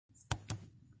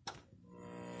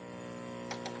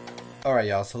Alright,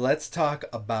 y'all, so let's talk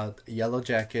about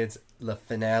Yellowjackets, the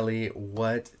finale.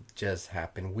 What just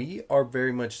happened? We are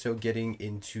very much so getting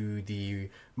into the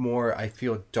more, I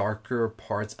feel, darker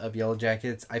parts of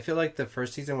Yellowjackets. I feel like the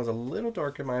first season was a little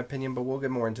dark in my opinion, but we'll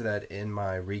get more into that in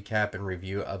my recap and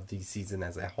review of the season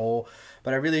as a whole.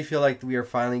 But I really feel like we are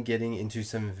finally getting into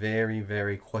some very,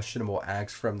 very questionable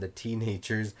acts from the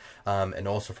teenagers, and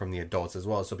also from the adults as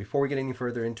well. So before we get any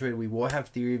further into it, we will have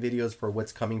theory videos for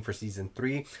what's coming for season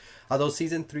 3. Although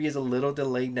season 3 is a little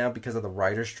delayed now because of the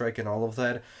writer's strike and all of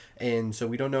that. And so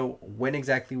we don't know when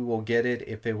exactly we will get it,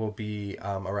 if it will be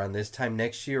around this time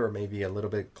next year or maybe a little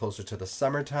bit closer to the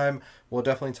summertime. We'll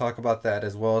definitely talk about that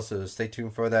as well, so stay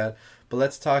tuned for that. But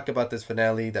let's talk about this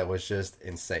finale that was just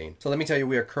insane. So let me tell you,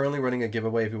 we are currently running a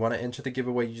giveaway. If you want to enter the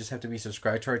giveaway, you just have to be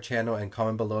subscribed to our channel and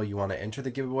comment below you want to enter the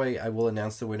giveaway. I will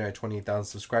announce the winner at 28,000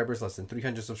 subscribers. Less than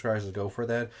 300 subscribers to go for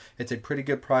that. It's a pretty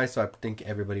good prize, so I think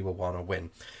everybody will want to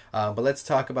win. But let's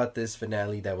talk about this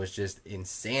finale that was just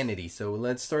insanity. So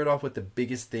let's start off with the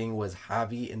biggest thing was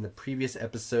Javi in the previous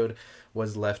episode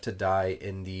was left to die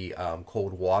in the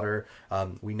cold water.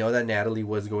 We know that Natalie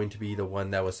was going to be the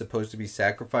one that was supposed to be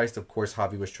sacrificed. Of course,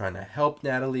 Javi was trying to help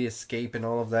Natalie escape and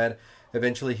all of that.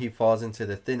 Eventually, he falls into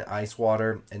the thin ice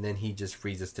water, and then he just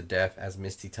freezes to death as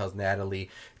Misty tells Natalie,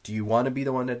 do you want to be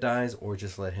the one that dies or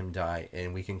just let him die?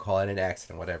 And we can call it an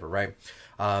accident, whatever, right?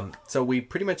 So we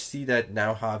pretty much see that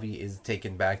now Javi is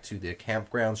taken back to the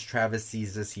campgrounds. Travis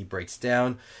sees this, he breaks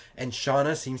down, and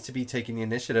Shauna seems to be taking the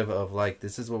initiative of like,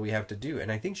 this is what we have to do.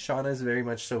 And I think Shauna is very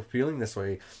much so feeling this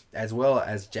way, as well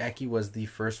as Jackie was the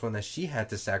first one that she had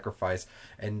to sacrifice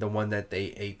and the one that they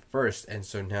ate first. And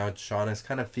so now Shauna's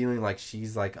kind of feeling like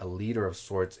she's like a leader of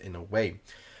sorts in a way.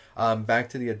 Back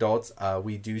to the adults,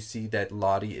 we do see that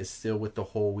Lottie is still with the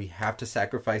whole we have to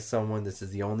sacrifice someone. This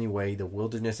is the only way. The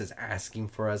wilderness is asking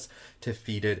for us to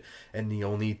feed it, and the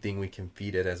only thing we can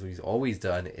feed it, as we've always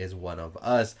done, is one of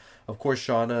us. Of course,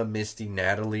 Shauna, Misty,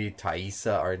 Natalie,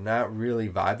 Thaisa are not really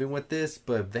vibing with this,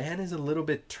 but Van is a little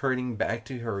bit turning back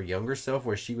to her younger self,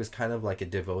 where she was kind of like a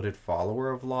devoted follower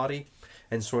of Lottie,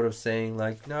 and sort of saying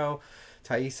like, no,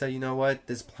 Thaisa, you know what?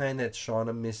 This plan that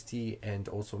Shauna, Misty, and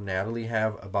also Natalie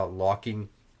have about locking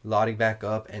Lottie back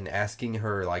up and asking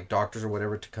her, like, doctors or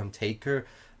whatever to come take her,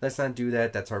 let's not do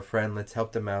that. That's our friend. Let's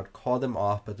help them out. Call them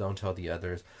off, but don't tell the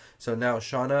others. So now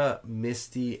Shauna,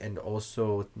 Misty, and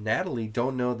also Natalie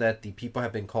don't know that the people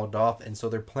have been called off, and so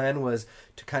their plan was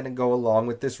to kind of go along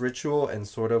with this ritual and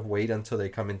sort of wait until they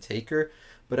come and take her.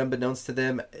 But unbeknownst to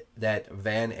them, that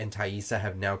Van and Thaisa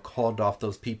have now called off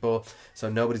those people, so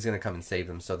nobody's going to come and save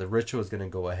them. So the ritual is going to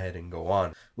go ahead and go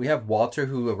on. We have Walter,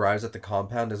 who arrives at the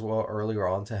compound as well earlier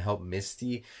on to help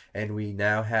Misty. And we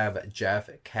now have Jeff,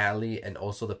 Callie, and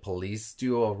also the police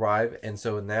duo arrive. And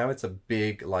so now it's a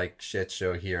big, like, shit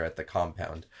show here at the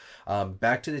compound.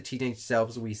 Back to the teenage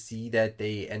selves, we see that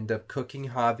they end up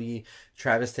cooking Javi.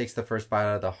 Travis takes the first bite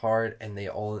out of the heart, and they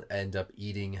all end up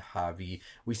eating Javi.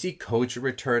 We see Coach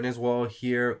return as well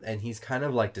here, and he's kind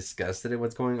of like disgusted at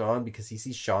what's going on because he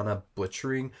sees Shauna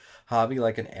butchering Javi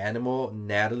like an animal.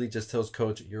 Natalie just tells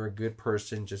Coach, you're a good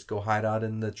person, just go hide out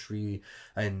in the tree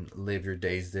and live your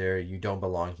days there. You don't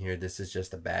belong here. This is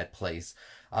just a bad place.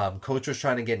 Coach was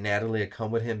trying to get Natalie to come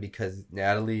with him because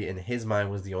Natalie, in his mind,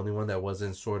 was the only one that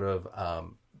wasn't sort of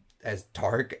as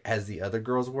dark as the other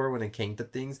girls were when it came to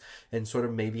things, and sort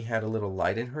of maybe had a little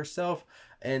light in herself.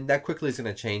 And that quickly is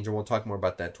going to change, and we'll talk more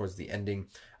about that towards the ending.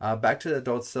 Back to the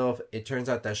adult self, it turns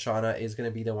out that Shauna is going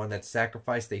to be the one that's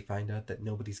sacrificed. They find out that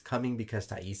nobody's coming because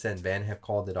Thaisa and Van have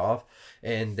called it off.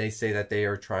 And they say that they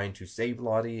are trying to save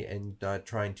Lottie and not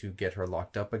trying to get her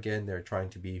locked up again. They're trying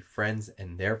to be friends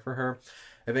and there for her.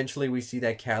 Eventually, we see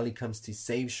that Callie comes to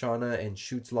save Shauna and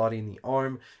shoots Lottie in the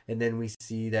arm. And then we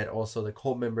see that also the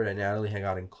cult member that Natalie had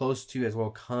gotten close to as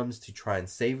well comes to try and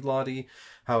save Lottie.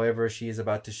 However, she is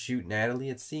about to shoot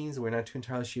Natalie, it seems. We're not too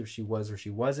entirely sure if she was or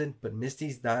she wasn't. But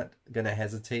Misty's not going to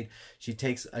hesitate. She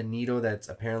takes a needle that's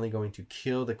apparently going to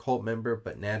kill the cult member.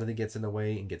 But Natalie gets in the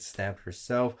way and gets stabbed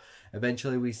herself.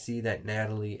 Eventually, we see that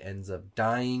Natalie ends up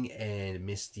dying. And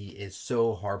Misty is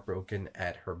so heartbroken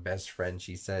at her best friend,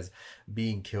 she says,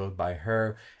 being killed by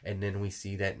her. And then we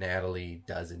see that Natalie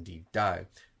does indeed die.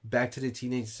 Back to the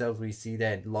teenage selves, we see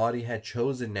that Lottie had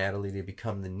chosen Natalie to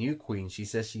become the new queen. She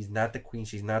says she's not the queen,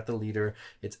 she's not the leader.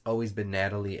 It's always been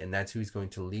Natalie, and that's who's going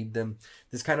to lead them.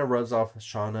 This kind of rubs off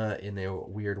Shauna in a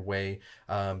weird way,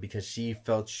 because she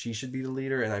felt she should be the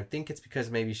leader, and I think it's because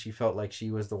maybe she felt like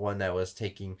she was the one that was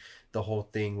taking the whole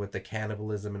thing with the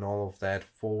cannibalism and all of that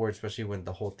forward, especially when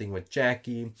the whole thing with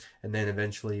Jackie, and then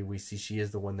eventually we see she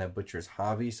is the one that butchers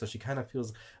Javi, so she kind of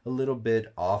feels a little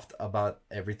bit off about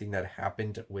everything that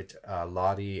happened with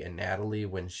Lottie and Natalie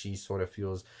when she sort of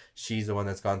feels she's the one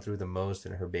that's gone through the most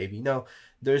and her baby. No,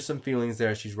 there's some feelings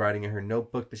there. She's writing in her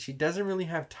notebook, but she doesn't really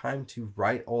have time to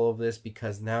write all of this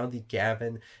because now the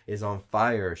Gavin is on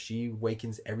fire. She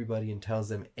wakens everybody and tells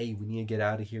them, hey, we need to get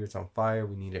out of here. It's on fire.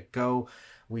 We need to go.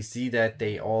 We see that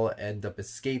they all end up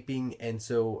escaping. And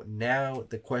so now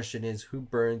the question is, who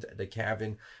burned the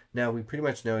cabin? Now we pretty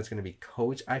much know it's going to be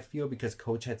Coach, I feel, because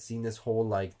Coach had seen this whole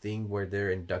like thing where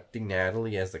they're inducting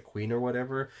Natalie as the queen or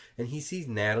whatever. And he sees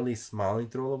Natalie smiling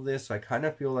through all of this. So I kind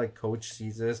of feel like Coach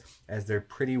sees this as they're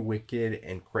pretty wicked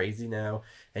and crazy now.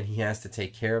 And he has to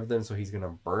take care of them. So he's going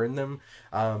to burn them.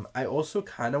 I also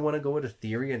kind of want to go with a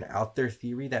theory, an out there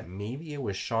theory, that maybe it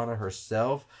was Shauna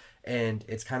herself. And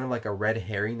it's kind of like a red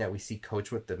herring that we see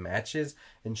Coach with the matches.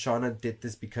 And Shauna did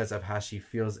this because of how she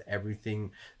feels everything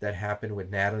that happened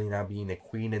with Natalie now being a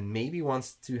queen. And maybe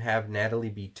wants to have Natalie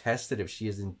be tested if she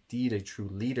is indeed a true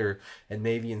leader. And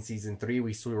maybe in season 3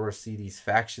 we sort of see these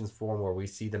factions form where we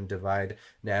see them divide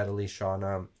Natalie,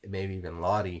 Shauna, maybe even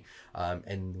Lottie.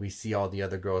 And we see all the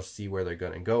other girls see where they're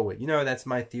going to go with. You know, that's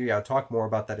my theory. I'll talk more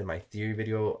about that in my theory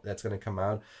video that's going to come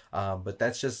out. But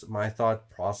that's just my thought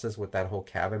process with that whole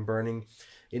cabin burning.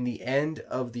 In the end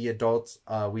of the adults,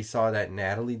 we saw that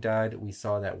Natalie died. We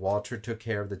saw that Walter took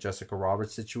care of the Jessica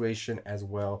Roberts situation as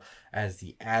well as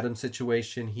the Adam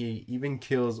situation. He even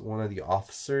kills one of the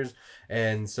officers.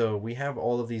 And so we have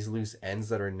all of these loose ends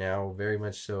that are now very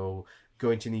much so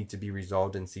going to need to be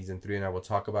resolved in season 3, and I will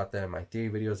talk about that in my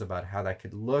theory videos about how that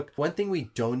could look. One thing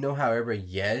we don't know, however,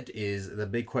 yet is the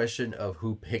big question of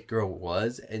who Pit Girl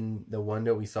was, and the one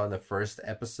that we saw in the first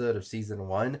episode of season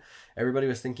 1. Everybody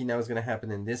was thinking that was going to happen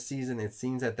in this season. It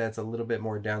seems that that's a little bit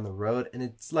more down the road, and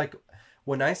it's like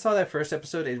when I saw that first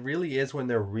episode, it really is when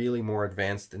they're really more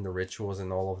advanced in the rituals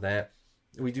and all of that.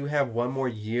 We do have one more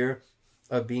year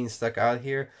of being stuck out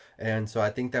here, and so I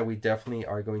think that we definitely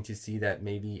are going to see that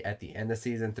maybe at the end of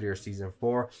season 3 or season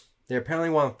 4. They apparently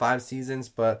want 5 seasons,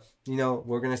 but you know,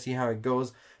 we're gonna see how it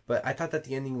goes. But I thought that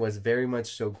the ending was very much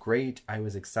so great. I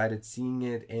was excited seeing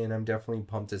it, and I'm definitely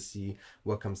pumped to see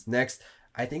what comes next.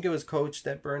 I think it was Coach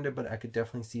that burned it, but I could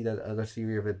definitely see that other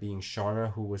theory of it being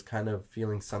Shauna, who was kind of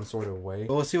feeling some sort of way.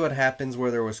 But we'll see what happens,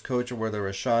 whether it was Coach or whether it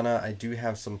was Shauna. I do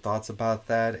have some thoughts about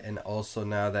that. And also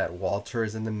now that Walter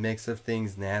is in the mix of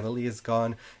things, Natalie is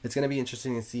gone. It's going to be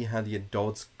interesting to see how the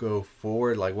adults go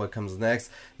forward, like what comes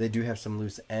next. They do have some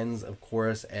loose ends, of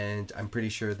course, and I'm pretty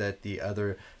sure that the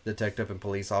other detective and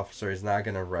police officer is not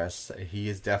going to rest. He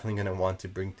is definitely going to want to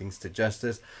bring things to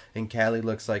justice. And Callie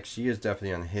looks like she is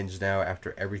definitely unhinged now after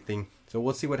everything. So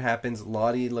we'll see what happens.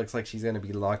 Lottie looks like she's going to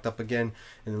be locked up again.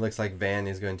 And it looks like Van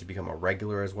is going to become a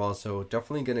regular as well. So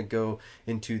definitely going to go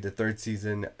into the 3rd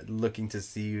season looking to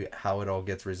see how it all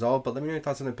gets resolved. But let me know your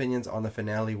thoughts and opinions on the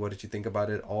finale. What did you think about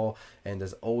it all? And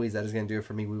as always, that is going to do it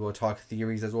for me. We will talk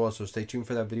theories as well. So stay tuned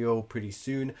for that video pretty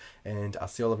soon. And I'll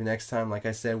see all of you next time. Like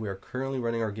I said, we are currently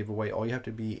running our giveaway. All you have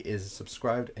to be is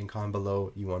subscribed and comment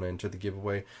below you want to enter the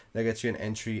giveaway. That gets you an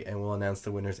entry, and we'll announce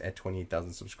the winners at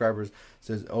 28,000 subscribers.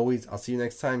 So as always, I'll see you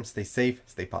next time. Stay safe,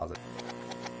 stay positive.